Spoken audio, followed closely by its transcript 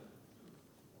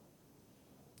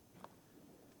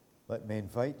Let me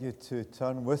invite you to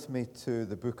turn with me to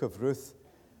the book of Ruth,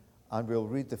 and we'll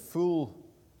read the full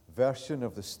version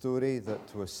of the story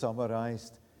that was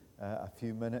summarized a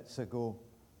few minutes ago.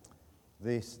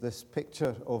 This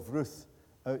picture of Ruth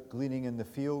out gleaning in the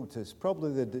fields is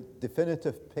probably the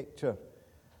definitive picture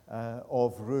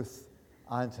of Ruth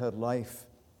and her life.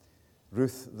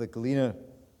 Ruth the gleaner.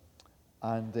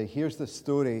 And here's the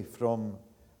story from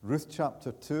Ruth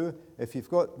chapter 2. If you've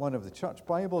got one of the church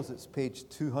Bibles, it's page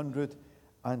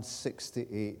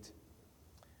 268.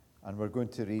 And we're going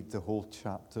to read the whole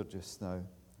chapter just now.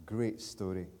 Great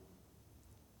story.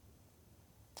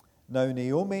 Now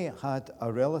Naomi had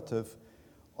a relative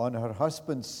on her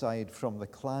husband's side from the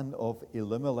clan of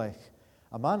Elimelech,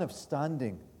 a man of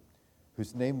standing,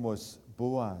 whose name was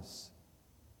Boaz.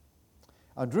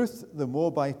 And Ruth the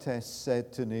Moabitess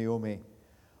said to Naomi,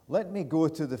 "Let me go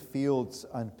to the fields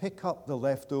and pick up the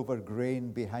leftover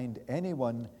grain behind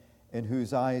anyone in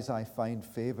whose eyes I find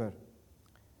favor."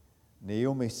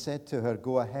 Naomi said to her,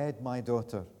 "Go ahead, my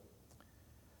daughter."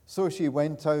 So she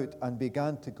went out and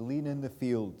began to glean in the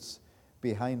fields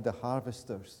behind the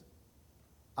harvesters.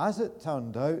 As it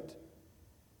turned out,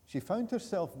 she found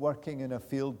herself working in a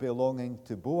field belonging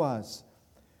to Boaz,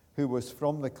 who was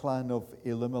from the clan of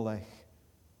Elimelech.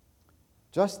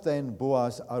 Just then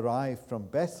Boaz arrived from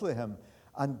Bethlehem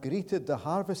and greeted the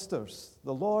harvesters.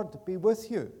 "The Lord be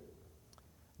with you."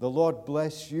 "The Lord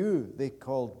bless you," they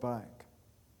called back.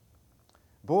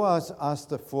 Boaz asked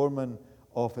the foreman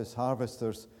of his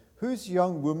harvesters, "Whose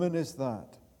young woman is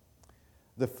that?"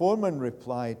 The foreman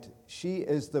replied, "She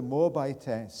is the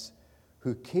Moabitess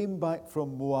who came back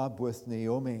from Moab with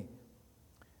Naomi.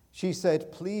 She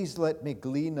said, 'Please let me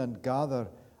glean and gather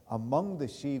among the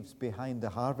sheaves behind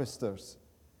the harvesters.'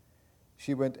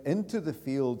 She went into the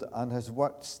field and has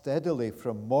worked steadily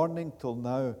from morning till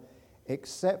now,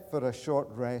 except for a short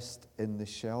rest in the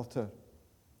shelter."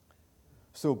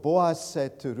 So Boaz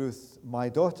said to Ruth, "My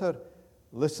daughter,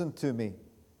 listen to me.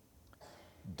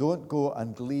 Don't go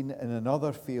and glean in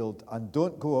another field, and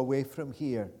don't go away from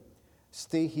here.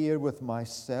 Stay here with my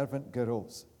servant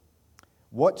girls.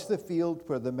 Watch the field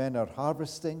where the men are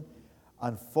harvesting,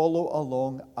 and follow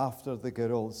along after the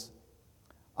girls.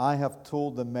 I have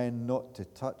told the men not to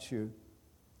touch you.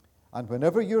 And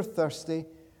whenever you're thirsty,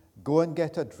 go and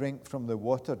get a drink from the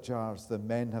water jars the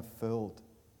men have filled."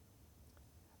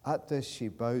 At this she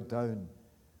bowed down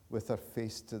with her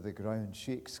face to the ground.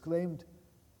 She exclaimed,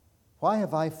 "Why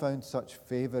have I found such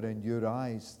favor in your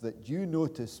eyes that you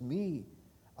notice me,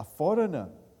 a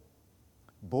foreigner?"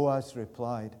 Boaz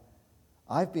replied,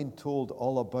 "I've been told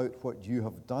all about what you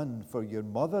have done for your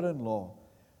mother-in-law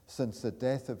since the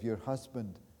death of your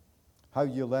husband, how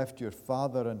you left your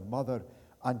father and mother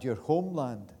and your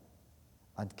homeland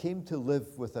and came to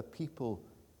live with a people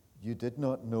you did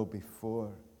not know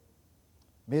before.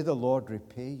 May the Lord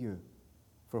repay you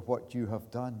for what you have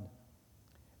done.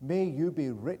 May you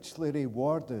be richly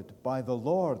rewarded by the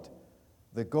Lord,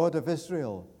 the God of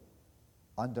Israel,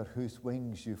 under whose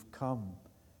wings you've come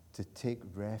to take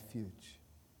refuge."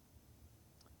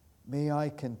 "May I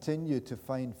continue to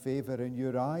find favor in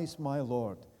your eyes, my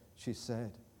Lord," she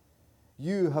said.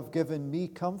 "You have given me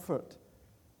comfort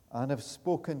and have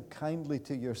spoken kindly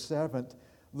to your servant,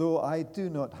 though I do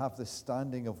not have the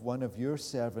standing of one of your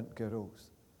servant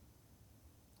girls."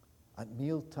 At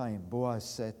mealtime, Boaz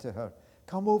said to her,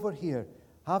 "Come over here,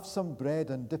 have some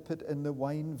bread and dip it in the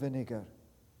wine vinegar."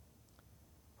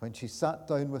 When she sat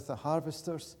down with the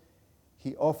harvesters,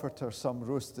 he offered her some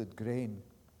roasted grain.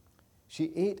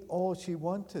 She ate all she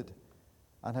wanted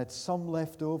and had some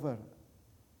left over.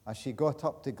 As she got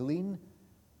up to glean,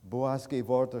 Boaz gave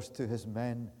orders to his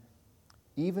men,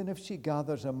 "Even if she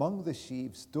gathers among the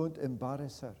sheaves, don't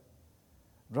embarrass her.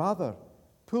 Rather,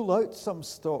 pull out some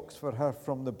stalks for her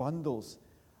from the bundles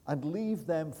and leave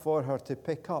them for her to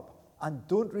pick up, and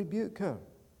don't rebuke her."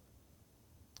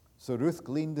 So Ruth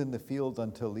gleaned in the field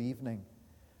until evening.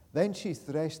 Then she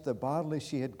threshed the barley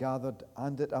she had gathered,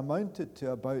 and it amounted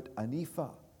to about an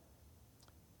ephah.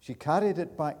 She carried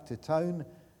it back to town,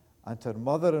 and her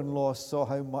mother-in-law saw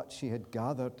how much she had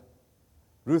gathered.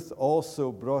 Ruth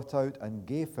also brought out and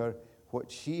gave her what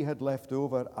she had left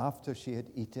over after she had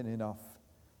eaten enough.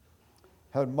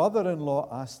 Her mother-in-law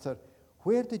asked her,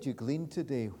 "Where did you glean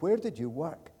today? Where did you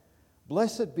work?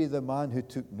 Blessed be the man who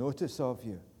took notice of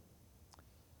you."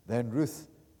 Then Ruth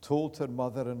told her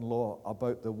mother-in-law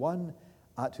about the one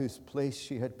at whose place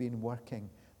she had been working.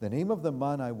 "The name of the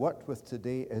man I worked with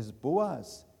today is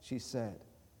Boaz," she said.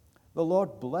 "The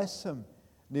Lord bless him,"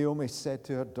 Naomi said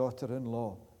to her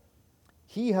daughter-in-law.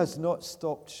 "He has not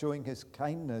stopped showing his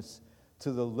kindness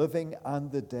to the living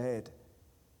and the dead."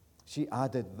 She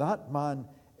added, "That man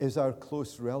is our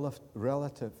close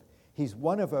relative. He's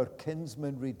one of our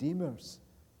kinsman redeemers.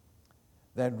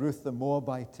 Then Ruth the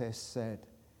Moabitess said,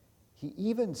 he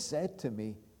even said to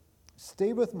me,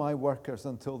 stay with my workers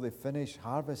until they finish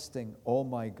harvesting all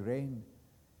my grain.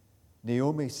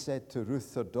 Naomi said to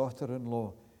Ruth, her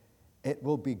daughter-in-law, it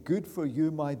will be good for you,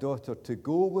 my daughter, to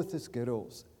go with his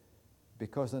girls,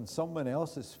 because in someone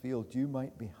else's field you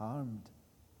might be harmed.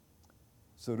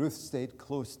 So Ruth stayed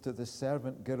close to the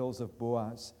servant girls of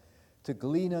Boaz to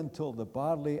glean until the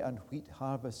barley and wheat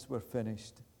harvests were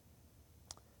finished.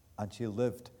 And she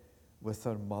lived with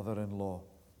her mother-in-law.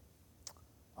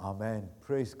 Amen.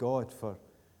 Praise God for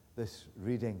this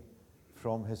reading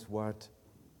from his word.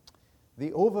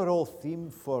 The overall theme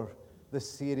for this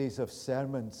series of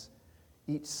sermons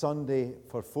each Sunday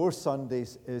for 4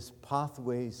 Sundays is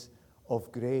Pathways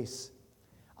of Grace.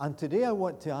 And today I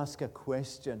want to ask a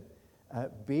question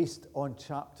based on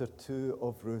chapter 2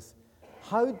 of Ruth.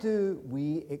 How do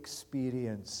we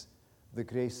experience the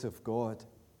grace of God?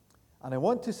 And I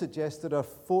want to suggest there are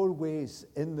 4 ways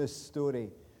in this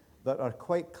story that are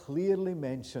quite clearly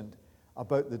mentioned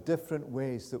about the different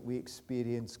ways that we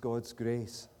experience God's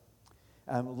grace.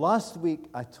 Last week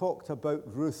I talked about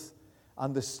Ruth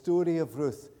and the story of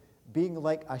Ruth being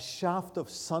like a shaft of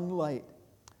sunlight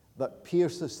that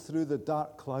pierces through the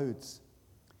dark clouds.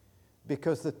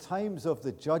 Because the times of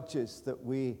the judges that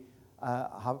we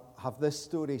have this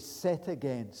story set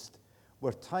against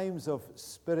were times of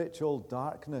spiritual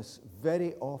darkness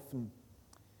very often.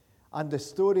 And the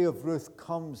story of Ruth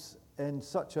comes in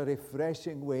such a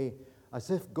refreshing way, as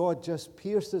if God just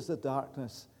pierces the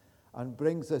darkness and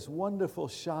brings this wonderful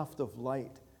shaft of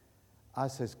light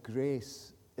as his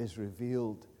grace is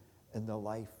revealed in the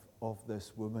life of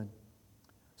this woman.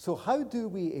 So how do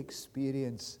we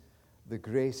experience the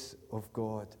grace of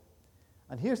God?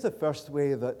 And here's the first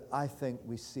way that I think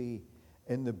we see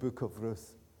in the book of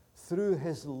Ruth: through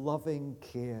his loving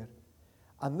care.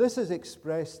 And this is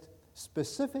expressed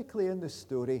specifically in the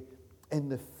story in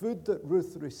the food that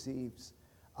Ruth receives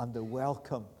and the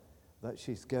welcome that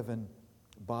she's given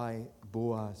by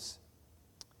Boaz.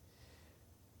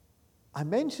 I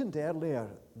mentioned earlier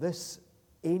this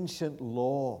ancient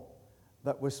law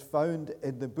that was found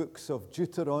in the books of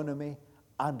Deuteronomy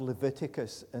and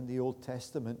Leviticus in the Old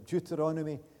Testament.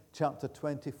 Deuteronomy chapter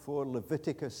 24,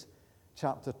 Leviticus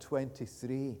chapter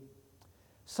 23.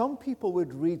 Some people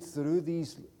would read through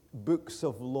these books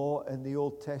of law in the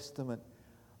Old Testament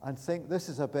and think this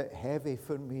is a bit heavy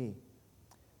for me.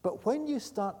 But when you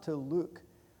start to look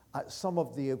at some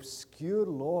of the obscure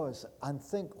laws and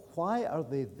think, why are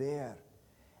they there?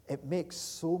 It makes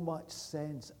so much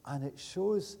sense, and it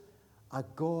shows a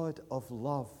God of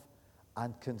love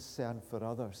and concern for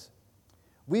others.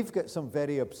 We've got some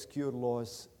very obscure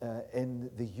laws in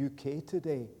the UK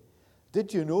today.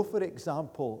 Did you know, for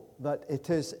example, that it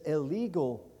is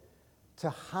illegal to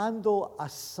handle a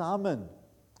salmon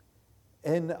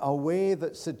in a way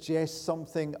that suggests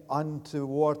something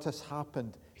untoward has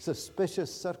happened,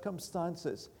 suspicious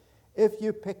circumstances? If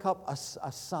you pick up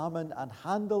a salmon and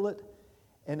handle it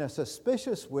in a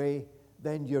suspicious way,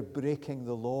 then you're breaking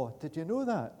the law. Did you know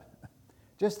that?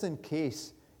 Just in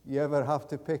case you ever have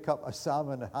to pick up a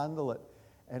salmon and handle it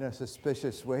in a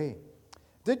suspicious way.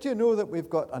 Did you know that we've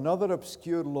got another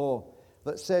obscure law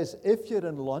that says if you're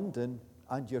in London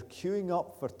and you're queuing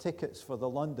up for tickets for the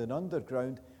London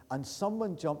Underground and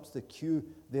someone jumps the queue,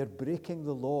 they're breaking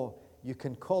the law. You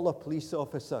can call a police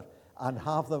officer and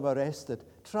have them arrested.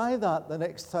 Try that the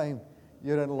next time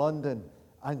you're in London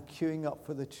and queuing up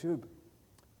for the tube.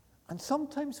 And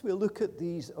sometimes we look at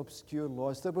these obscure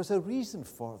laws. There was a reason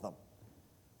for them.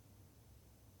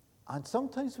 And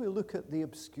sometimes we look at the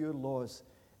obscure laws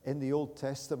in the Old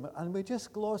Testament and we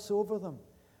just gloss over them.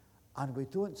 And we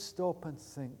don't stop and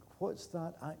think, what's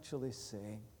that actually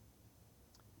saying?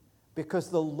 Because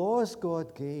the laws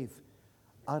God gave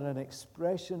are an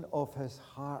expression of his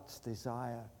heart's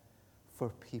desire for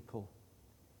people.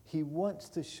 He wants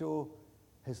to show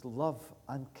his love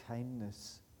and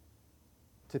kindness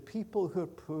to people who are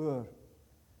poor,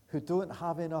 who don't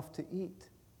have enough to eat,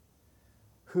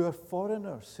 who are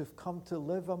foreigners who've come to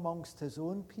live amongst his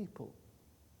own people.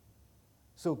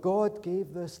 So God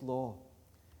gave this law.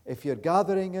 If you're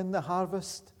gathering in the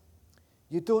harvest,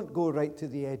 you don't go right to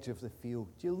the edge of the field.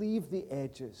 You leave the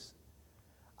edges.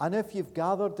 And if you've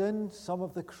gathered in some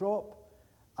of the crop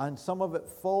and some of it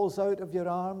falls out of your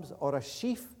arms or a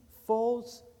sheaf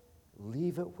falls,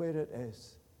 leave it where it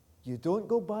is. You don't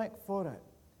go back for it.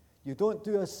 You don't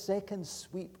do a second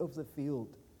sweep of the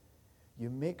field.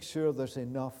 You make sure there's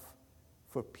enough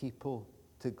for people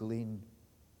to glean.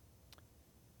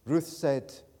 Ruth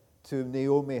said to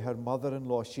Naomi, her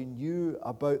mother-in-law. She knew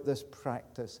about this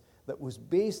practice that was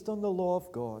based on the law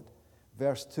of God.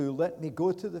 Verse 2, let me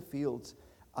go to the fields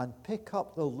and pick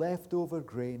up the leftover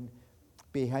grain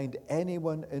behind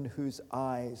anyone in whose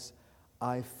eyes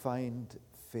I find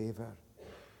favor.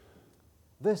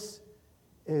 This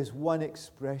is one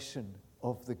expression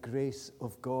of the grace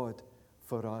of God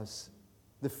for us.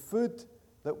 The food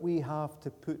that we have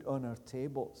to put on our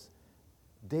tables,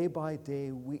 day by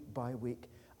day, week by week.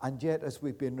 And yet, as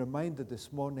we've been reminded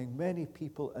this morning, many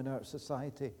people in our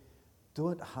society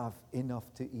don't have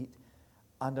enough to eat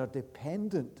and are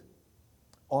dependent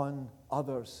on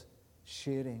others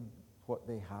sharing what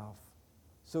they have.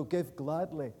 So give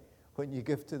gladly when you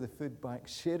give to the food bank.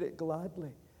 Share it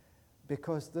gladly,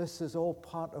 because this is all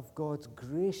part of God's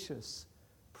gracious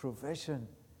provision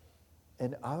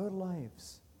in our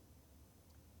lives.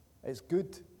 It's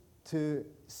good to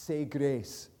say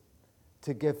grace,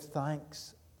 to give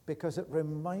thanks, because it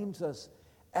reminds us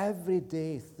every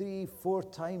day,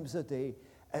 3-4 times a day,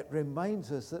 it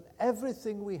reminds us that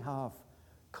everything we have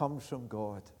comes from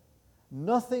God.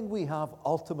 Nothing we have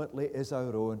ultimately is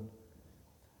our own.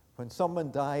 When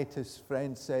someone died, his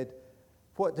friend said,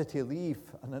 what did he leave?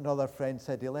 And another friend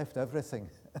said, he left everything.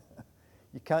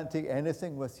 You can't take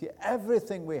anything with you.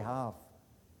 Everything we have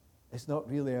is not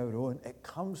really our own. It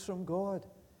comes from God.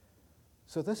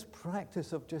 So this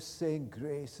practice of just saying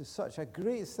grace is such a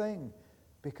great thing,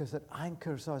 because it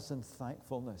anchors us in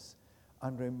thankfulness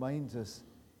and reminds us,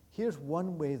 here's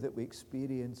one way that we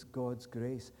experience God's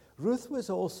grace. Ruth was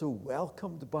also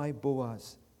welcomed by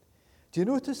Boaz. Do you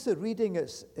notice the reading?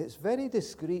 It's very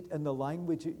discreet in the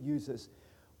language it uses,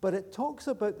 but it talks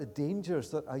about the dangers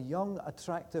that a young,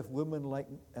 attractive woman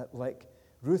like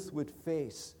Ruth would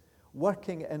face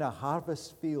working in a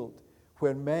harvest field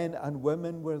where men and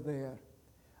women were there.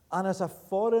 And as a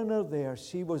foreigner there,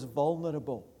 she was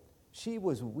vulnerable. She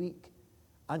was weak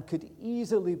and could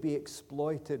easily be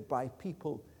exploited by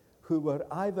people who were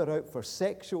either out for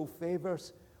sexual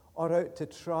favors or out to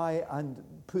try and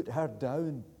put her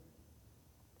down.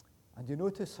 And you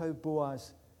notice how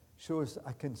Boaz shows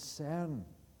a concern.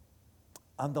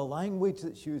 And the language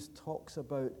that's used talks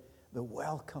about the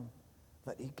welcome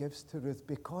that he gives to Ruth,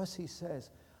 because he says,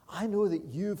 I know that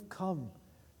you've come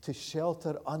to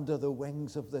shelter under the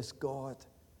wings of this God.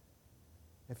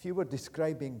 If you were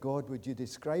describing God, would you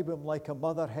describe him like a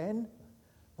mother hen?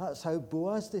 That's how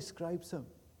Boaz describes him.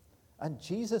 And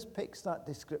Jesus picks that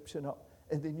description up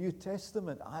in the New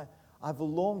Testament. I've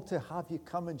longed to have you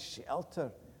come and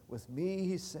shelter with me,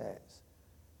 he says.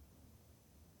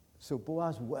 So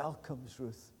Boaz welcomes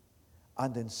Ruth,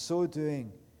 and in so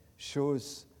doing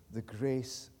shows the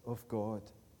grace of God.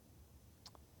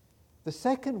 The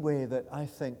second way that I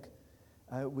think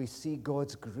we see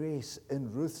God's grace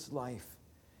in Ruth's life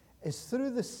is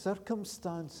through the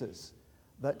circumstances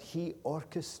that he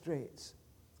orchestrates.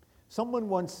 Someone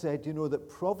once said, that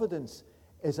providence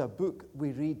is a book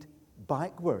we read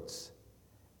backwards.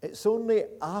 It's only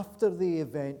after the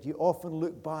event you often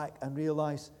look back and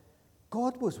realize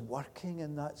God was working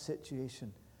in that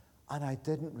situation, and I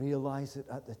didn't realize it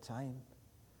at the time.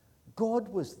 God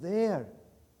was there,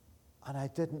 and I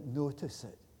didn't notice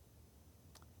it.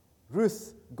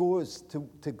 Ruth goes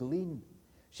to glean.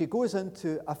 She goes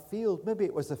into a field. Maybe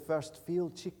it was the first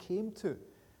field she came to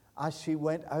as she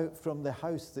went out from the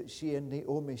house that she and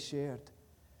Naomi shared.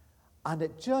 And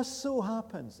it just so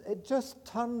happens, it just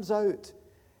turns out,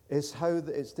 is how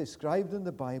it's described in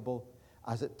the Bible.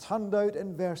 As it turned out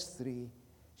in verse 3,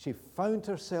 she found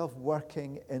herself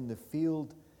working in the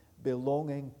field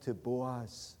belonging to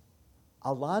Boaz,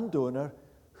 a landowner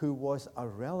who was a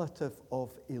relative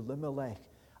of Elimelech.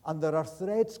 And there are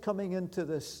threads coming into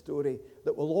this story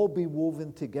that will all be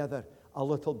woven together a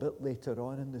little bit later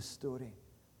on in the story.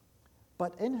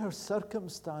 But in her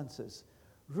circumstances,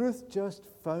 Ruth just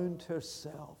found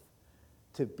herself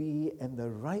to be in the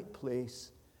right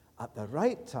place at the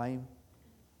right time.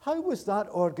 How was that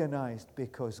organized?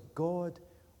 Because God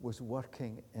was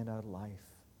working in her life.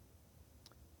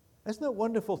 Isn't it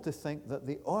wonderful to think that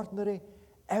the ordinary,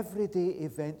 everyday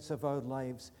events of our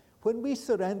lives, when we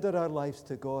surrender our lives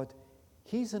to God,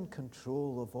 he's in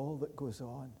control of all that goes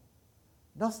on.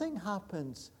 Nothing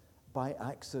happens by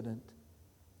accident.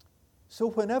 So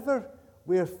whenever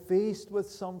we're faced with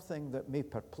something that may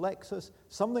perplex us,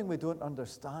 something we don't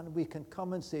understand, we can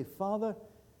come and say, Father,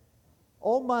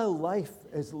 all my life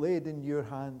is laid in your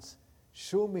hands.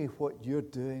 Show me what you're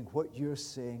doing, what you're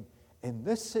saying in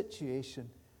this situation,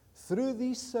 through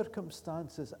these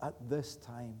circumstances at this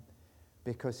time,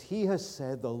 because he has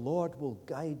said the Lord will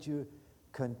guide you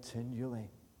continually,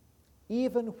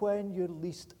 even when you're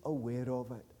least aware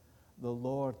of it. the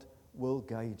Lord will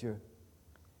guide you.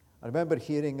 I remember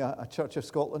hearing a Church of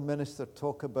Scotland minister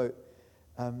talk about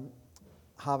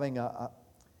having a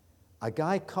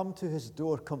guy come to his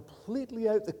door completely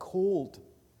out the cold,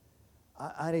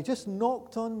 and he just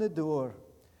knocked on the door.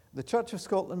 The Church of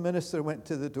Scotland minister went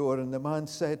to the door, and the man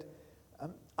said,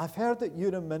 I've heard that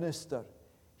you're a minister.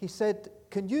 He said,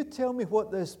 can you tell me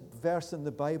what this verse in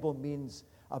the Bible means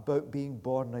about being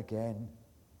born again?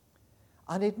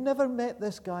 And he'd never met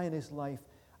this guy in his life.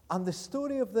 And the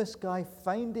story of this guy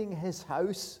finding his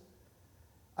house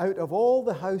out of all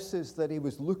the houses that he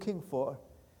was looking for,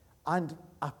 and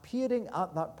appearing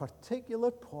at that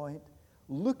particular point,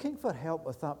 looking for help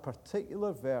with that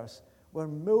particular verse, were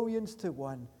millions to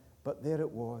one, but there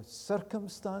it was.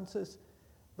 Circumstances,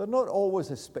 they're not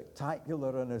always as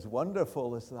spectacular and as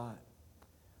wonderful as that.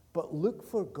 But look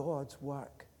for God's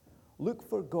work. Look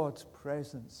for God's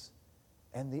presence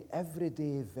in the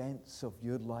everyday events of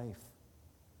your life,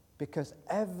 because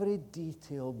every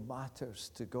detail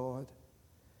matters to God.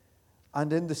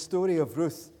 And in the story of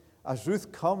Ruth, as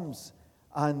Ruth comes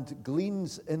and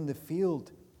gleans in the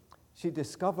field, she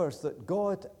discovers that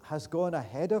God has gone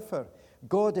ahead of her.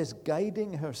 God is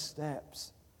guiding her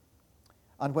steps.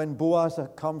 And when Boaz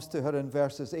comes to her in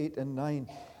verses 8 and 9,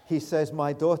 he says,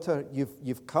 my daughter,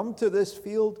 you've come to this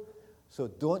field, so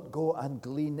don't go and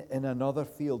glean in another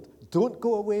field. Don't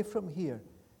go away from here.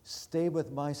 Stay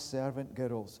with my servant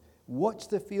girls. Watch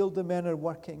the field the men are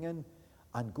working in,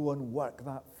 and go and work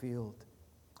that field.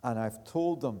 And I've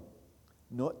told them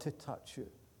not to touch you.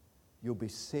 You'll be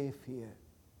safe here.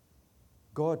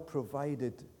 God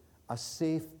provided a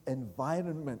safe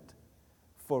environment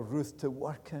for Ruth to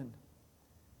work in.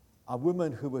 A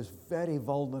woman who was very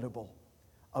vulnerable,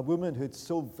 a woman who'd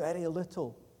so very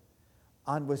little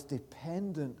and was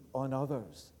dependent on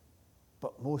others,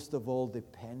 but most of all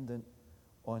dependent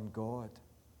on God.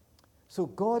 So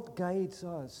God guides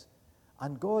us,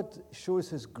 and God shows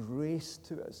his grace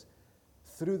to us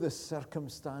through the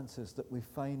circumstances that we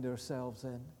find ourselves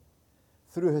in,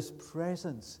 through his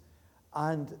presence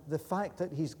and the fact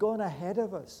that he's gone ahead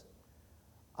of us.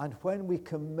 And when we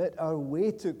commit our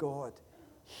way to God,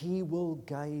 he will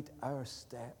guide our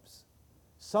steps.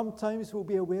 Sometimes we'll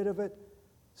be aware of it,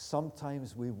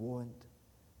 sometimes we won't,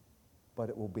 but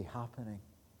it will be happening.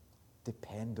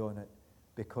 Depend on it,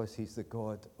 because he's the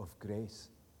God of grace.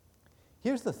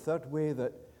 Here's the third way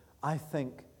that I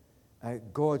think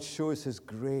God shows his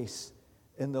grace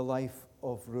in the life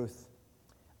of Ruth,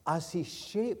 as he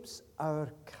shapes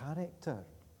our character.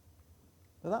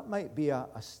 Now, that might be a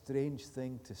strange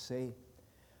thing to say,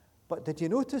 but did you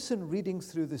notice in reading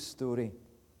through the story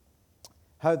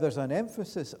how there's an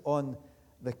emphasis on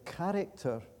the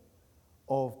character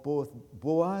of both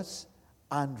Boaz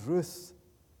and Ruth?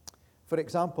 For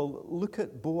example, look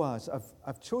at Boaz.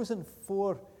 I've chosen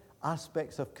 4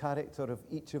 aspects of character of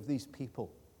each of these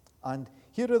people. And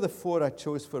here are the 4 I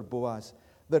chose for Boaz.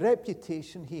 The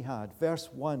reputation he had. Verse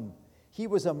 1, he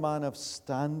was a man of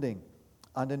standing.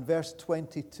 And in verse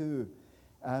 22,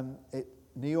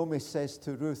 Naomi says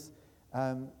to Ruth,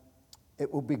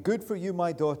 it will be good for you,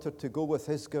 my daughter, to go with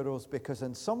his girls, because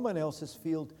in someone else's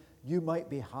field you might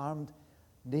be harmed.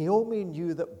 Naomi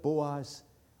knew that Boaz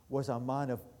was a man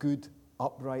of good,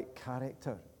 upright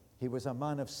character. He was a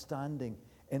man of standing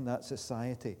in that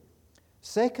society.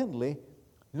 Secondly,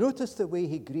 notice the way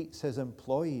he greets his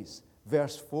employees.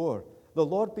 Verse 4, the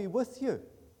Lord be with you.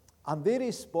 And they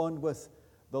respond with,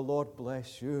 the Lord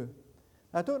bless you.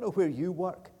 I don't know where you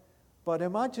work, but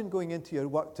imagine going into your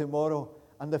work tomorrow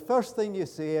and the first thing you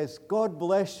say is, God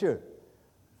bless you.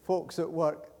 Folks at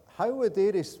work, how would they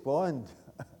respond?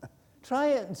 Try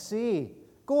it and see.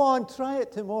 Go on, try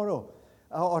it tomorrow.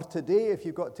 Or today if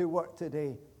you've got to work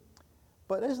today.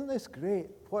 But isn't this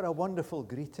great? What a wonderful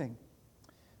greeting.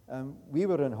 We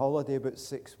were on holiday about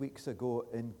 6 weeks ago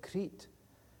in Crete.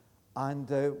 And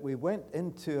we went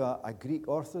into a Greek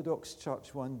Orthodox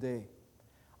church one day.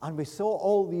 And we saw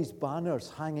all these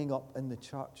banners hanging up in the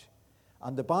church.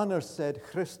 And the banners said,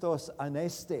 Christos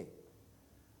Anesti.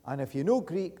 And if you know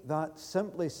Greek, that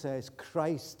simply says,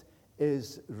 Christ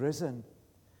is risen.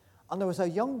 And there was a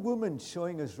young woman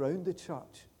showing us round the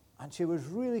church. And she was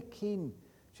really keen.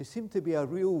 She seemed to be a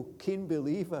real keen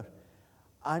believer.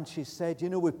 And she said, you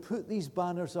know, we put these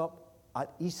banners up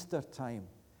at Easter time.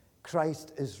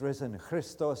 Christ is risen,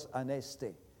 Christos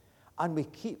Anesti. And we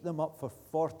keep them up for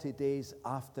 40 days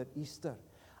after Easter.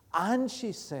 And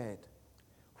she said,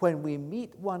 when we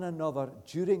meet one another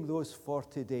during those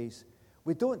 40 days,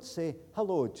 we don't say,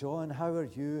 hello, John, how are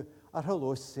you? Or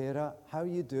hello, Sarah, how are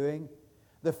you doing?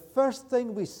 The first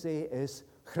thing we say is,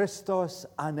 Christos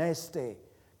Anesti,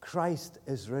 Christ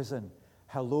is risen.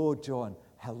 Hello, John.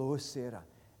 Hello, Sarah.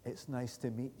 It's nice to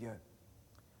meet you.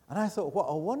 And I thought, what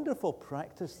a wonderful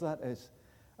practice that is.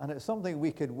 And it's something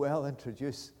we could well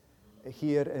introduce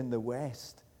here in the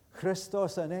West.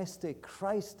 Christos Anesti,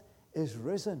 Christ is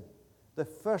risen. The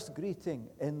first greeting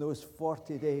in those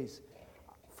 40 days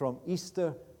from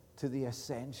Easter to the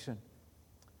Ascension.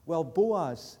 Well,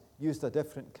 Boaz used a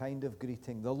different kind of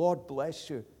greeting. The Lord bless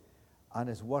you. And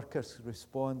his workers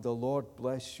respond, the Lord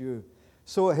bless you.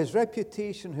 So his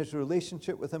reputation, his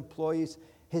relationship with employees,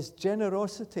 his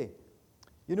generosity.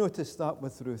 You notice that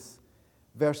with Ruth.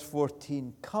 Verse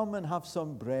 14, come and have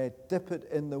some bread, dip it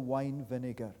in the wine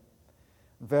vinegar.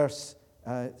 Verse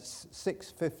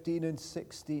 15 and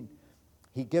 16,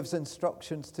 he gives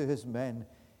instructions to his men.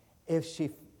 If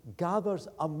she gathers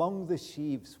among the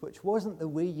sheaves, which wasn't the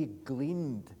way you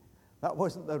gleaned, that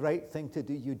wasn't the right thing to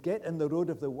do. You'd get in the road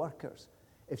of the workers.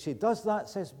 If she does that,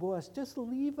 says Boaz, just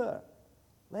leave her.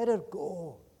 Let her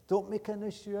go. Don't make an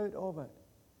issue out of it.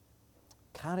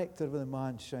 Character of the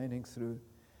man shining through.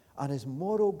 And his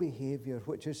moral behavior,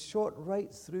 which is shot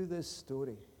right through this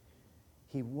story.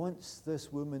 He wants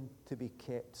this woman to be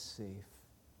kept safe.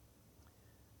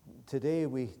 Today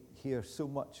we hear so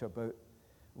much about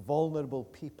vulnerable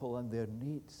people and their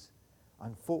needs,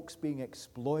 and folks being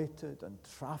exploited and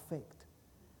trafficked.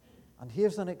 And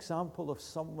here's an example of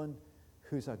someone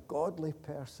who's a godly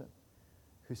person,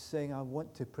 who's saying, I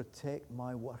want to protect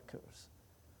my workers.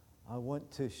 I want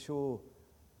to show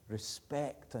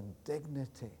respect and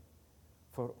dignity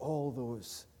for all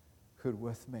those who are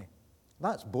with me.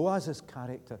 That's Boaz's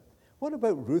character. What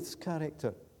about Ruth's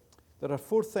character? There are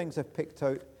 4 things I've picked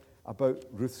out about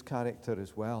Ruth's character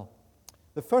as well.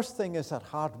 The first thing is her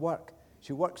hard work.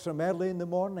 She works from early in the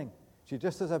morning. She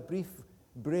just has a brief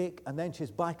break, and then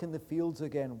she's back in the fields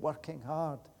again, working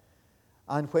hard.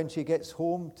 And when she gets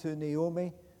home to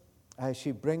Naomi,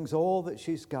 she brings all that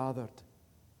she's gathered.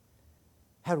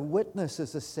 Her witness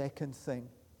is the second thing.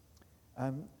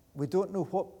 We don't know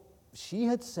what she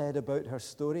had said about her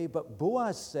story, but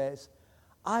Boaz says,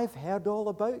 I've heard all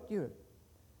about you.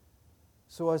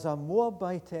 So as a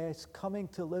Moabitess coming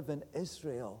to live in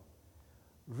Israel,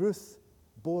 Ruth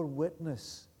bore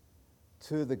witness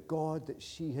to the God that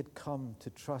she had come to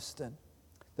trust in.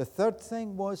 The third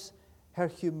thing was her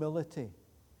humility.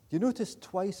 You notice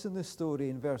twice in the story,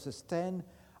 in verses 10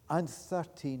 and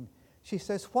 13, she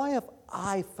says, why have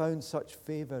I found such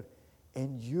favor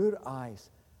in your eyes,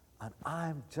 and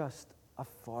I'm just a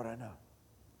foreigner?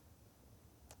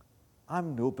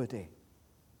 I'm nobody.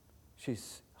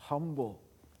 She's humble.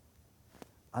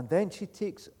 And then she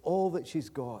takes all that she's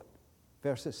got,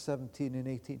 verses 17 and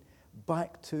 18,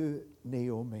 back to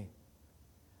Naomi,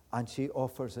 and she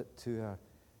offers it to her.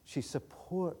 She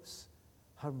supports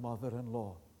her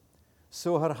mother-in-law.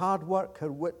 So her hard work,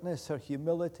 her witness, her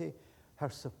humility, her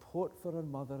support for her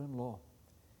mother-in-law.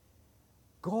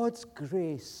 God's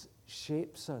grace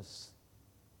shapes us.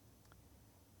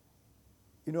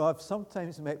 You know, I've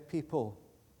sometimes met people,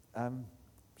 I'm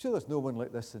sure there's no one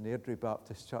like this in Airdrie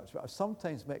Baptist Church, but I've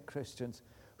sometimes met Christians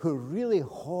who are really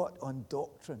hot on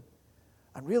doctrine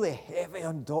and really heavy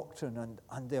on doctrine,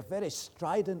 and they're very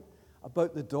strident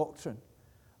about the doctrine.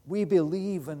 We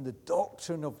believe in the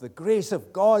doctrine of the grace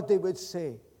of God, they would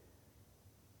say.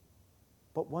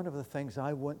 But one of the things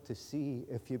I want to see,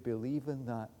 if you believe in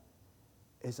that,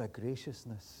 is a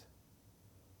graciousness.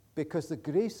 Because the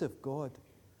grace of God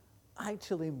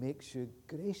actually makes you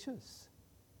gracious.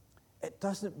 It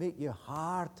doesn't make you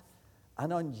hard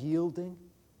and unyielding.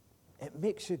 It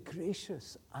makes you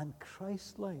gracious and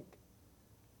Christ-like.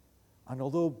 And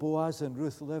although Boaz and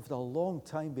Ruth lived a long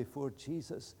time before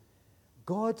Jesus,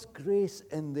 God's grace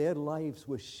in their lives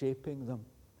was shaping them,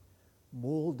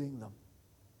 molding them.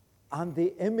 And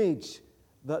the image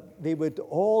that they would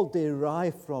all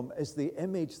derive from is the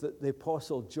image that the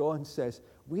Apostle John says,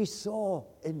 we saw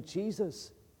in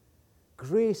Jesus.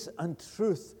 Grace and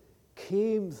truth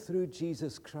came through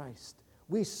Jesus Christ.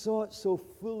 We saw it so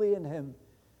fully in him.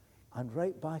 And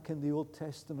right back in the Old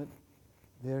Testament,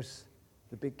 there's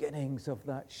the beginnings of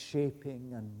that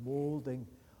shaping and molding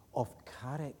of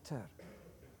character.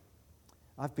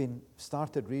 I've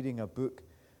started reading a book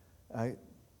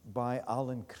by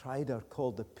Alan Kreider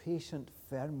called The Patient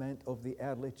Ferment of the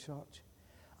Early Church.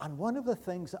 And one of the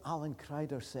things that Alan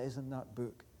Kreider says in that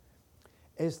book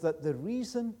is that the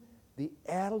reason the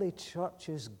early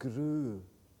churches grew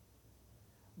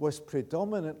was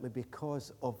predominantly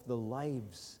because of the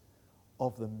lives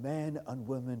of the men and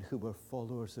women who were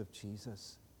followers of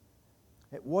Jesus.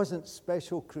 It wasn't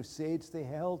special crusades they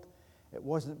held. It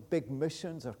wasn't big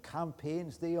missions or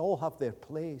campaigns. They all have their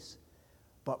place.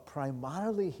 But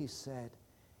primarily, he said,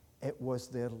 It was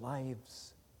their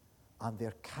lives and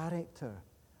their character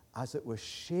as it was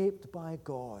shaped by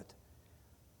God,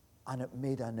 and it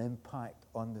made an impact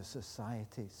on the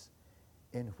societies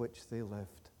in which they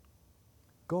lived.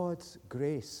 God's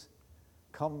grace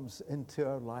comes into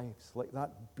our lives like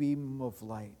that beam of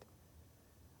light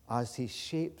as he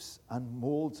shapes and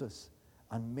molds us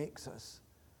and makes us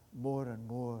more and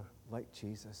more like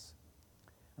Jesus.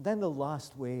 And then the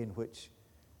last way in which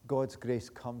God's grace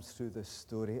comes through this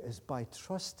story is by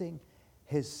trusting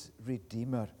his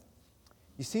Redeemer.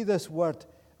 You see this word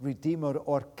Redeemer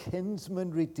or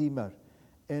kinsman Redeemer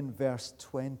in verse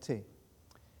 20.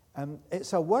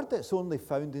 It's a word that's only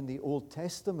found in the Old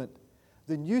Testament.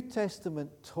 The New Testament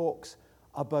talks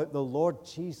about the Lord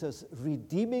Jesus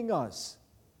redeeming us.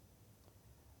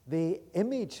 The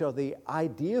image or the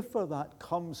idea for that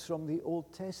comes from the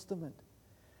Old Testament.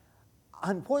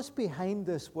 And what's behind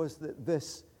this was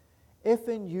that if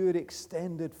in your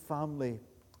extended family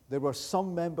there were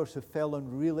some members who fell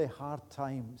on really hard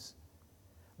times,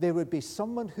 there would be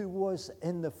someone who was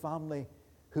in the family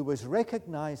who was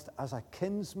recognized as a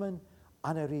kinsman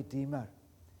and a redeemer.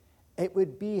 It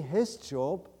would be his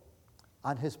job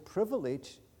and his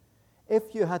privilege,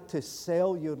 if you had to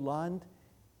sell your land,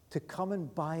 to come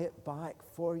and buy it back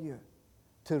for you,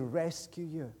 to rescue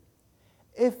you.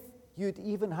 If you'd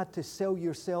even had to sell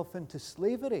yourself into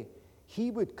slavery,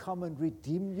 he would come and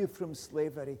redeem you from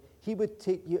slavery. He would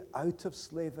take you out of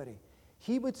slavery.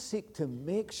 He would seek to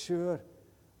make sure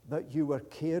that you were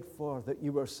cared for, that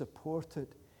you were supported.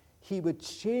 He would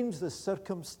change the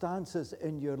circumstances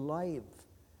in your life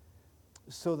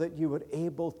so that you were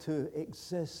able to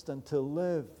exist and to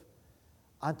live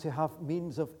and to have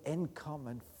means of income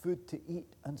and food to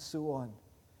eat and so on.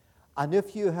 And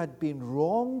if you had been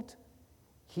wronged,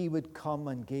 he would come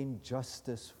and gain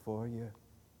justice for you.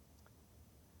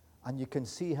 And you can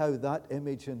see how that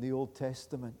image in the Old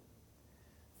Testament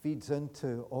feeds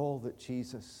into all that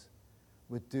Jesus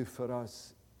would do for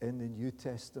us in the New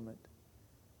Testament.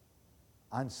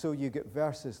 And so you get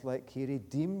verses like, he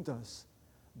redeemed us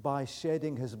by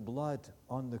shedding his blood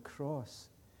on the cross.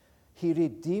 He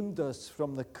redeemed us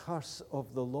from the curse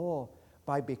of the law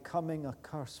by becoming a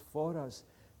curse for us.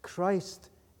 Christ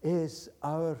is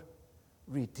our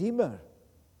Redeemer.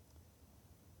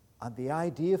 And the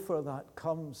idea for that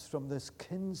comes from this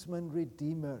kinsman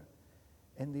Redeemer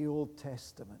in the Old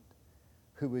Testament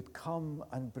who would come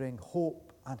and bring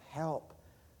hope and help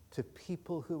to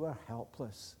people who are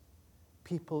helpless,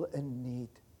 people in need,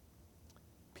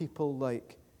 people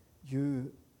like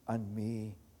you and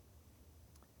me.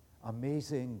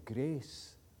 Amazing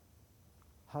grace.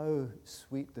 How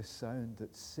sweet the sound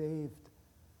that saved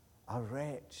a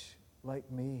wretch like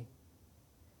me.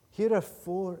 Here are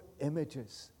four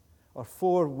images, or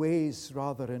four ways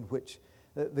rather, in which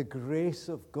the grace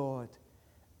of God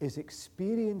is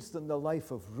experienced in the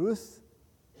life of Ruth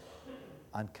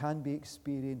and can be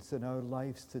experienced in our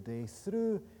lives today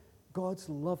through God's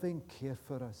loving care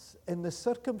for us in the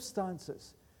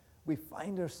circumstances we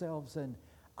find ourselves in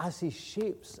as he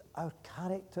shapes our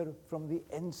character from the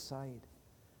inside,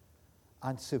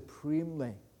 and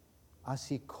supremely as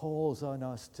he calls on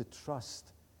us to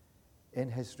trust in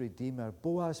his Redeemer.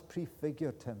 Boaz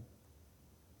prefigured him,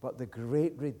 but the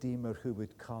great Redeemer who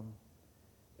would come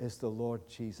is the Lord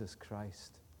Jesus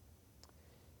Christ.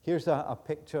 Here's a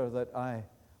picture that I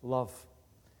love.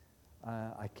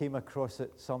 I came across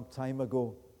it some time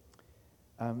ago.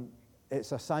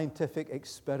 It's a scientific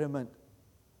experiment.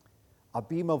 A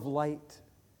beam of light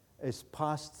is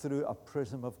passed through a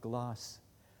prism of glass.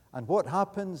 And what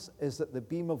happens is that the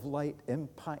beam of light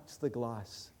impacts the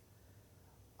glass.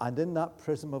 And in that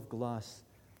prism of glass,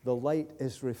 the light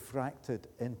is refracted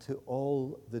into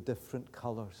all the different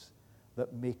colors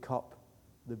that make up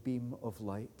the beam of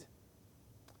light.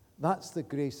 That's the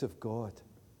grace of God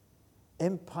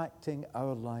impacting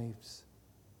our lives.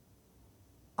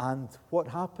 And what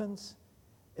happens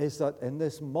is that in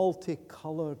this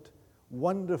multicolored,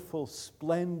 wonderful,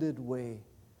 splendid way,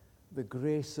 the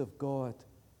grace of God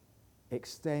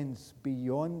extends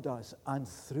beyond us and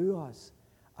through us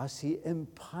as he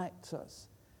impacts us.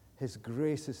 His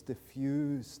grace is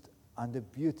diffused, and the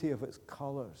beauty of its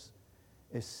colors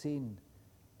is seen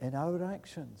in our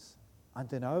actions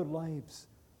and in our lives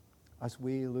as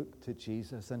we look to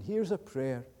Jesus. And here's a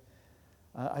prayer,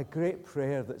 a great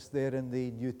prayer that's there in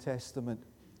the New Testament.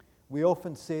 We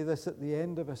often say this at the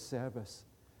end of a service,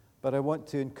 but I want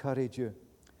to encourage you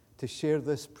to share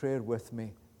this prayer with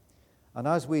me. And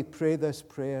as we pray this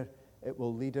prayer, it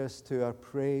will lead us to our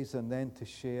praise and then to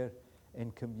share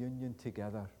in communion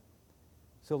together.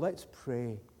 So let's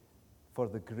pray for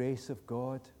the grace of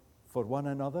God for one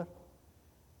another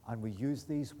and we use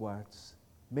these words,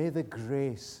 may the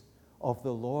grace of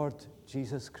the Lord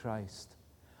Jesus Christ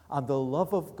and the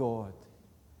love of God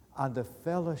and the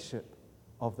fellowship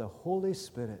of the Holy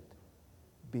Spirit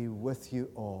be with you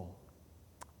all.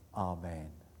 Amen.